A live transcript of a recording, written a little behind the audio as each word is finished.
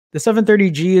The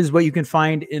 730G is what you can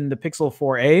find in the Pixel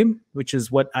 4a, which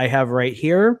is what I have right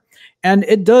here. And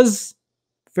it does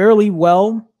fairly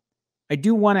well. I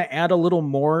do want to add a little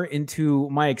more into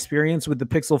my experience with the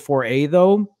Pixel 4a,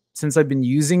 though, since I've been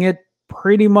using it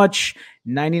pretty much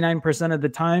 99% of the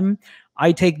time.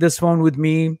 I take this phone with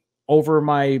me over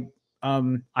my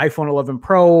iPhone 11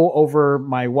 Pro, over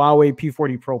my Huawei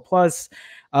P40 Pro Plus.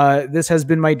 This has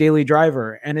been my daily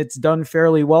driver, and it's done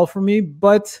fairly well for me,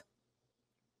 but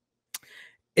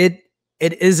it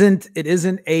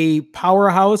isn't a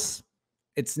powerhouse.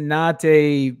 It's not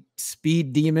a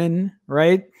speed demon,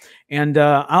 right? And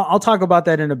I'll talk about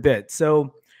that in a bit.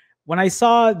 So when I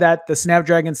saw that the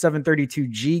Snapdragon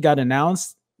 732G got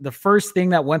announced, the first thing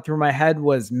that went through my head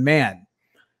was, man,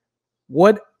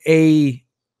 what a,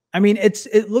 I mean,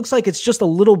 it looks like it's just a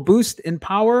little boost in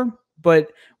power,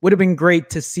 but would have been great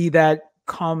to see that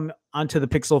come onto the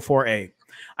Pixel 4a.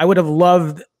 I would have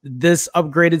loved this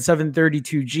upgraded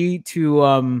 732G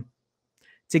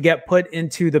to get put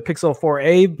into the Pixel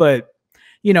 4a, but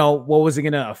you know, what was it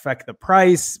going to affect the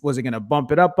price? Was it going to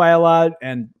bump it up by a lot?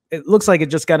 And it looks like it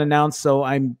just got announced, so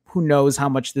who knows how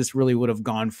much this really would have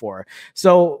gone for.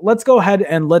 So let's go ahead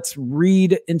and let's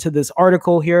read into this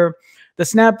article here. The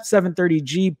Snap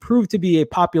 730G proved to be a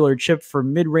popular chip for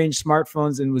mid-range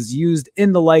smartphones and was used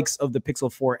in the likes of the Pixel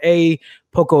 4a,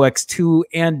 Poco X2,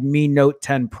 and Mi Note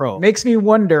 10 Pro. Makes me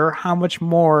wonder how much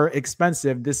more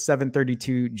expensive this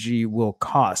 732G will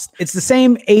cost. It's the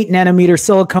same 8nm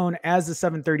silicone as the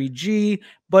 730G,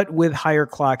 but with higher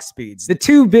clock speeds. The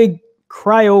two big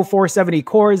Cryo 470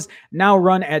 cores now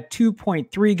run at 2.3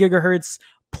 gigahertz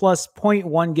plus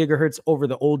 0.1 gigahertz over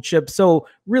the old chip. So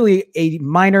really a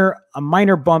minor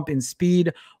bump in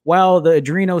speed, while the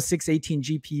Adreno 618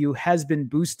 GPU has been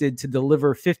boosted to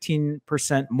deliver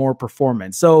 15% more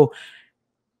performance. So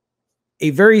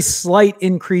a very slight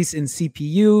increase in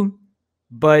CPU,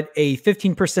 but a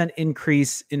 15%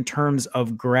 increase in terms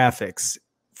of graphics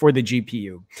for the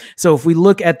GPU. So if we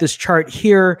look at this chart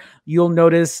here, you'll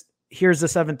notice here's the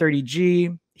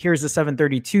 730G, here's the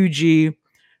 732G,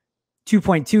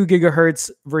 2.2 gigahertz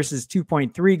versus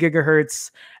 2.3 gigahertz.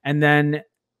 And then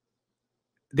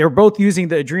they're both using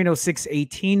the Adreno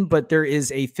 618, but there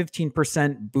is a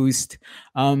 15% boost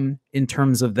in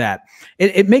terms of that.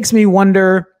 It makes me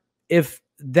wonder if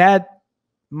that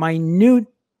minute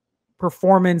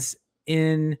performance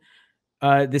in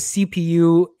the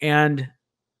CPU and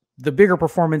the bigger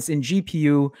performance in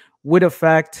GPU would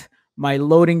affect my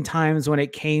loading times when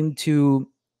it came to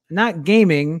not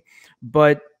gaming,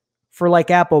 but for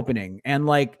like app opening and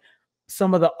like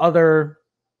some of the other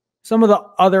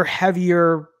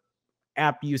heavier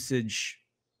app usage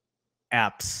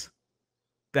apps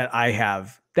that I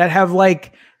have that have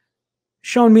like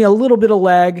shown me a little bit of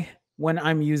lag when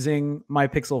I'm using my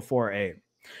Pixel 4a.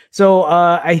 So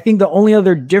I think the only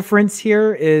other difference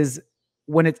here is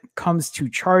when it comes to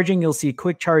charging, you'll see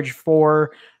Quick Charge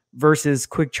 4 versus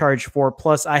Quick Charge 4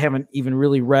 Plus. I haven't even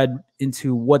really read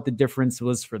into what the difference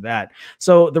was for that.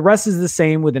 So the rest is the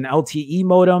same with an LTE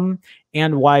modem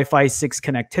and Wi-Fi 6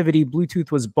 connectivity. Bluetooth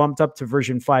was bumped up to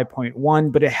version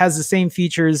 5.1, but it has the same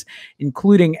features,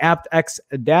 including aptX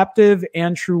Adaptive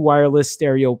and True Wireless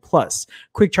Stereo Plus.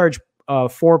 Quick Charge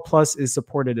 4 Plus is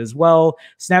supported as well.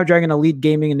 Snapdragon Elite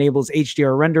Gaming enables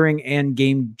HDR rendering and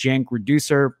game jank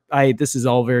reducer. This is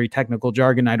all very technical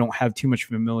jargon I don't have too much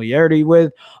familiarity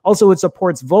with. Also, it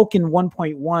supports Vulkan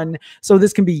 1.1, so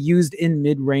this can be used in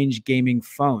mid-range gaming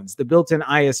phones. The built-in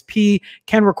ISP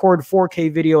can record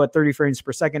 4K video at 30 frames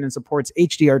per second and supports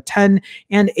HDR10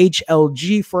 and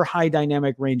HLG for high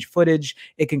dynamic range footage.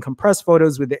 It can compress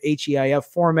photos with the HEIF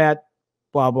format,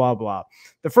 blah, blah, blah.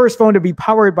 The first phone to be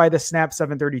powered by the Snap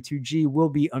 732G will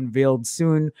be unveiled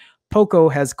soon. Poco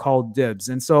has called dibs.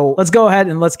 And so let's go ahead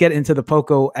and let's get into the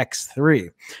Poco X3.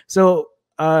 So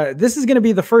this is going to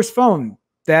be the first phone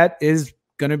that is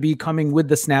going to be coming with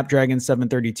the Snapdragon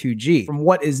 732G. From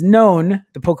what is known,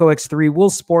 the Poco X3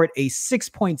 will sport a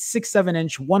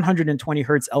 6.67-inch 120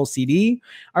 hertz LCD.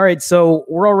 All right, so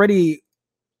we're already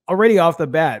off the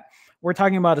bat. We're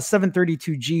talking about a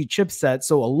 732G chipset,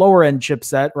 so a lower end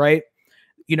chipset, right?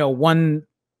 You know,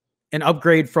 an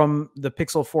upgrade from the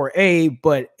Pixel 4a,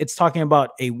 but it's talking about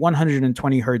a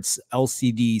 120 hertz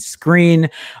LCD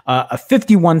screen, a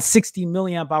 5160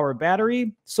 milliamp hour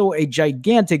battery, so a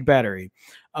gigantic battery.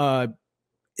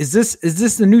 Is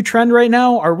this the new trend right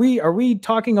now? Are we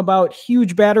talking about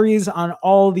huge batteries on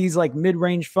all these like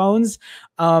mid-range phones?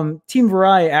 Team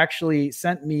Varai actually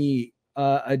sent me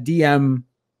a DM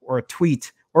or a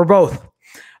tweet or both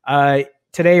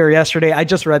today or yesterday. I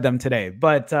just read them today,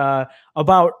 but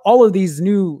about all of these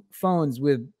new phones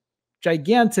with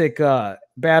gigantic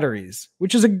batteries,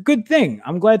 which is a good thing.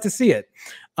 I'm glad to see it.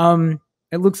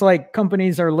 It looks like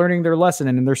companies are learning their lesson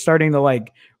and they're starting to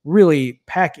like really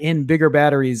pack in bigger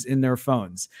batteries in their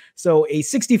phones. So a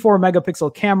 64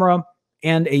 megapixel camera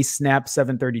and a Snap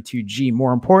 732G.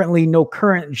 More importantly, no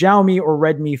current Xiaomi or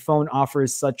Redmi phone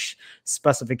offers such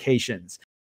specifications.